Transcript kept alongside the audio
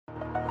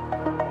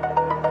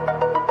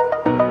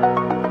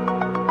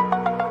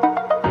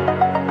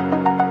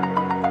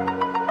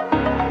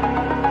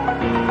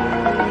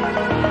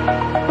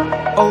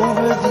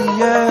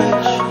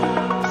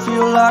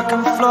like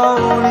I'm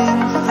floating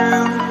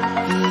through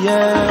the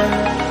air.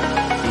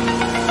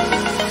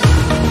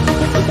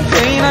 The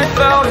pain I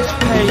felt is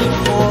paid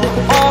for,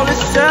 all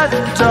is said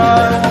and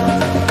done.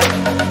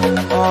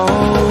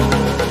 Oh,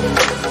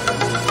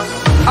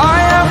 I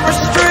am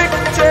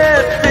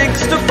restricted,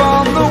 fixed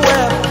upon the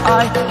web.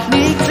 I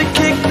need to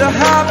kick the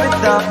habit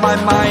that my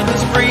mind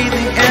is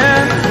breathing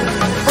in.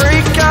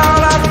 Break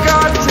out, I've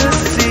got to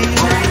see.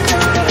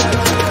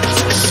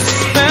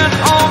 Spent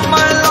all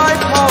my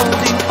life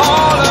holding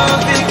all of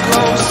it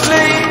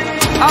closely.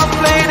 I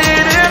played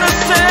it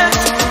innocent,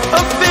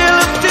 a feel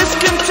of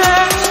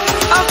discontent.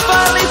 I'm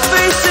finally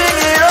facing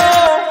it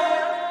all,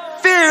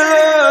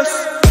 fearless.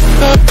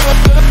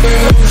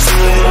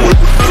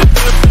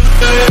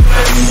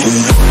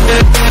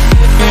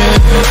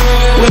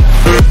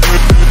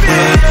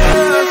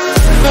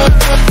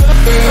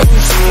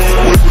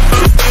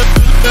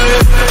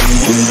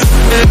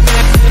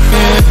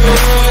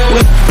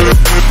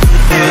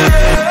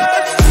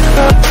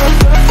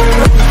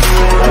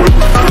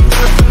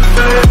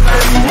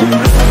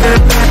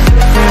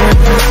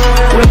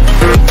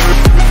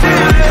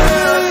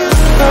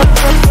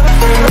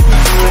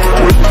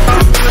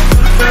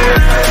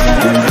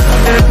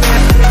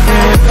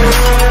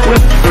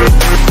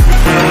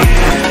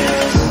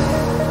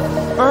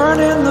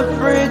 Burning the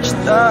bridge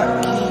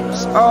that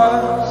keeps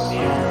us.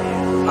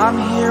 I'm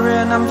here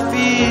and I'm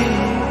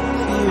fearless.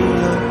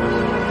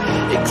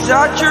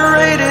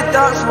 Exaggerated,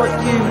 that's what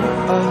you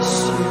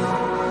assume.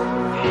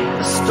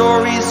 The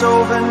story's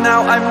over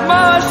now, I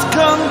must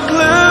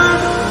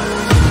conclude.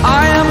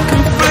 I am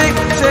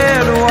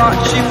conflicted,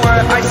 watching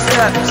where I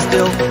step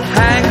still,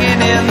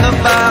 hanging in the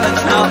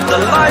balance. Not the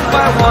life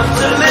I want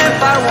to live,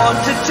 I want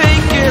to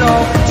take it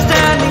all.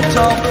 Standing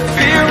tall,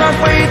 fear I've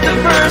weighed the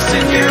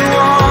person you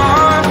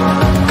are.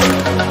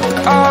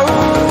 Oh,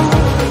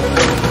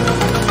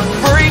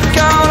 break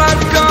out,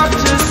 I've got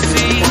to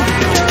see.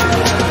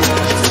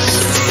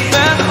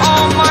 Spent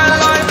all my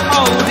life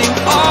holding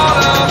all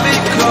of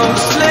it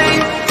closely.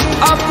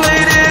 I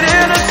played it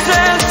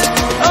innocent,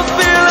 a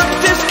feel of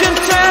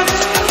discontent.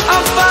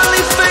 I'm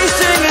finally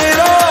facing it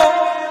all,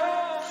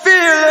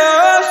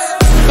 fearless.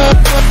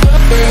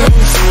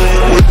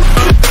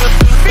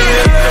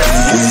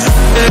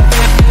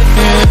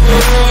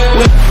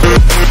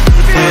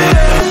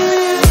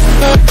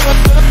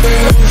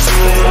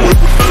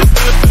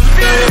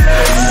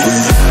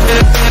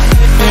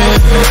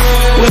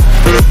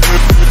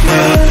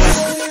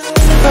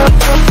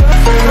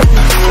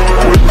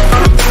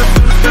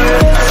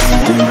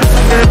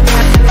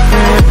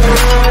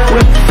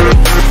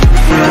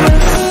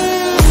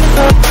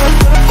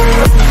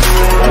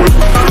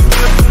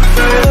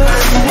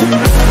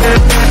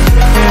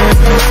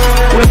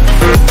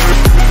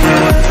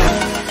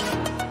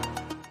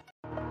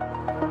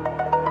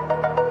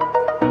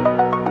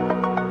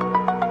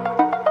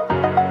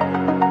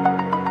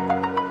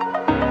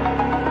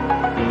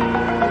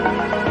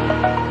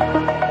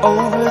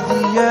 Over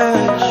the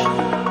edge,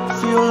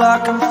 feel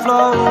like I'm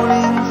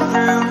floating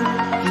through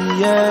the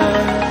air.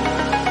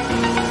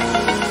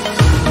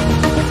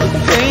 The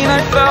pain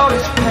I felt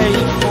is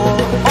paid for,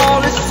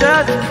 all is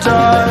said and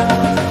done.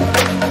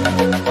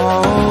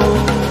 Oh,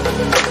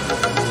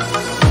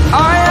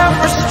 I am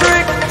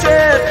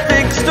restricted,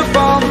 fixed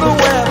upon the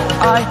web.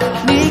 I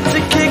need to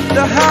kick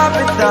the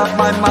habit that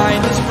my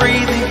mind is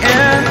breathing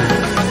in.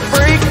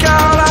 Break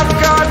out, I've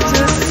got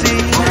to see.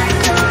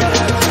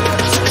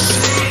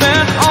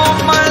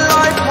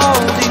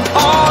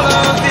 All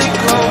of it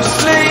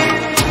closely,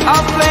 I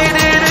played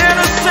it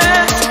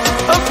innocent,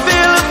 a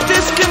feel of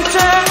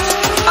discontent.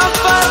 I'm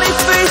finally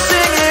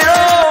facing it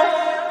all,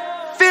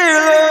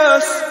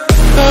 fearless.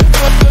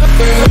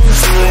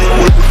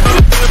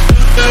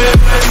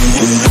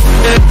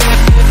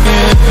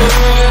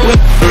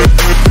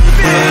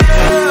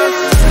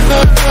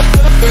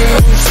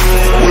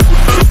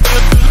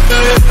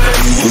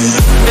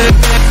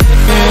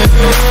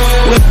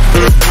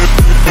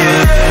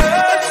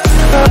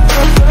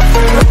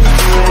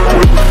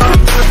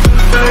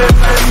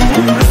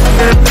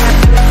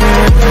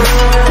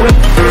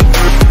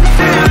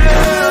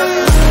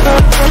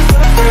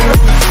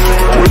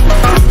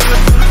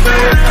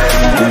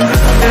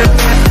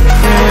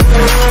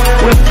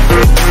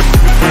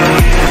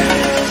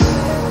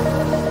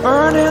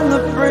 Burning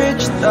the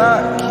bridge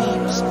that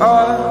keeps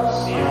us.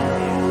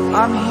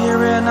 I'm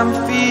here and I'm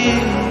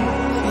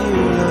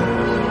fearless.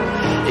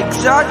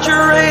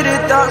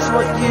 Exaggerated, that's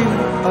what you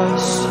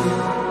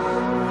assume.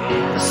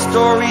 The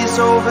story's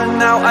over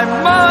now, I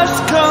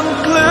must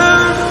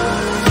conclude.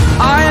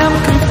 I am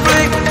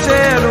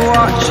conflicted,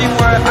 watching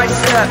where I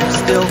step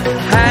still,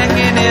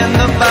 hanging in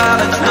the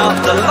balance.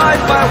 Not the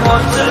life I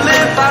want to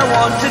live, I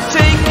want to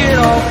take it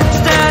all.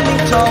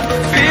 Standing tall,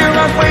 fear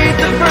I've weighed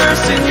the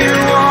person you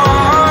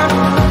are.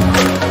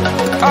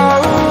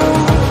 Oh,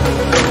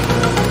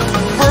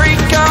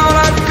 break out,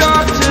 I've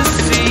got to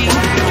see.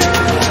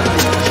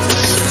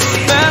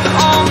 Spent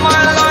all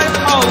my life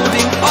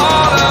holding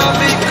all of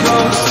it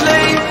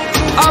closely.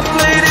 I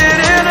played it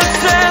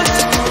innocent,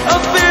 a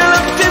feel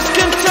of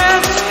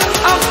discontent.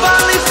 I'm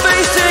finally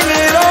facing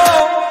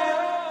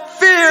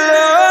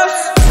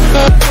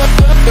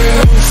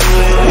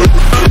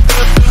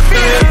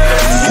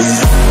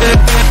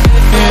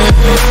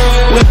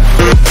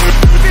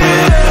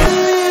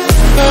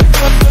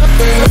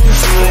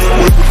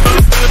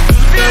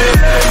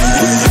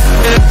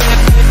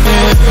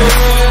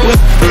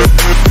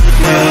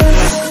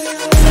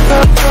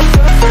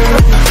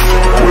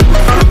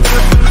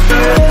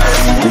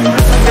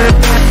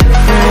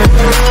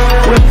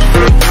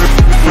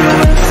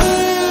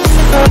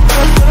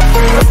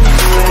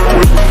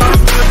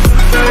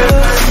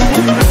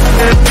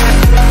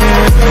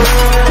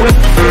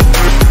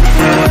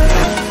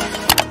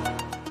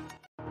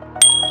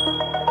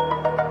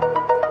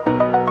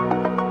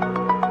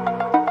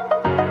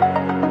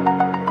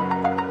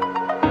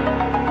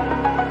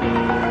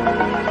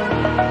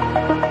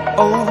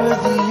over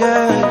the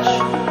edge.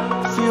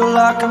 Feel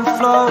like I'm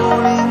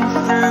floating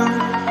through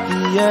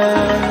the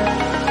air.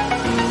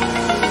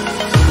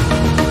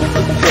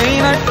 The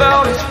pain I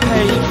felt is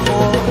paid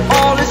for,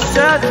 all is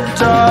said and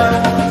done.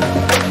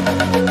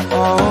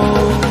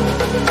 Oh,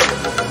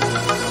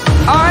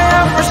 I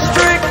am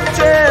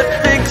restricted,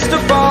 fixed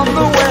upon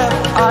the web.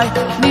 I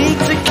need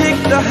to kick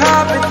the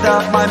habit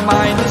that my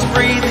mind is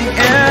breathing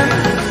in.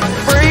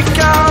 Break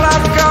out,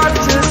 I've got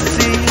to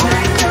see.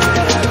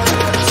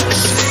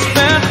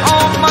 Spent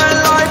all my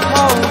life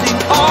holding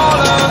all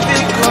of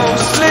it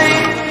closely.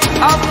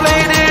 I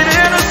played it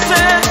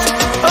innocent,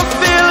 a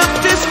feel of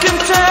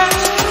discontent.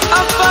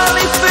 I'm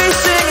finally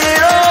facing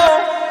it all,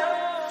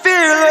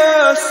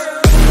 fearless.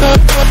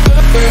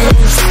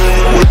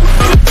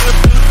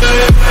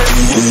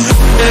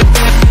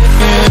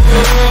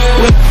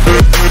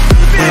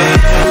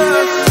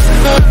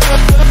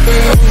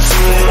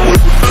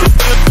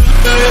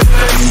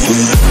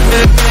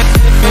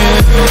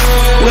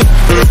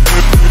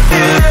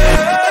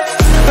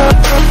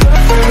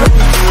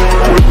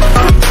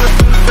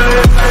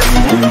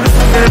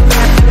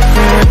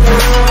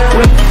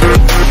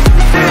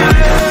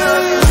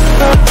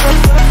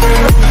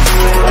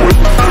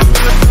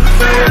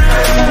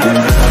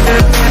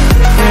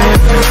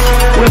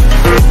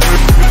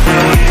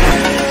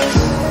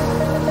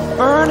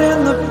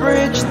 Burning the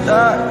bridge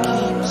that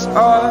keeps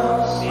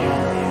us.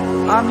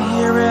 I'm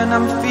here and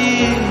I'm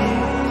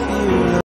feeling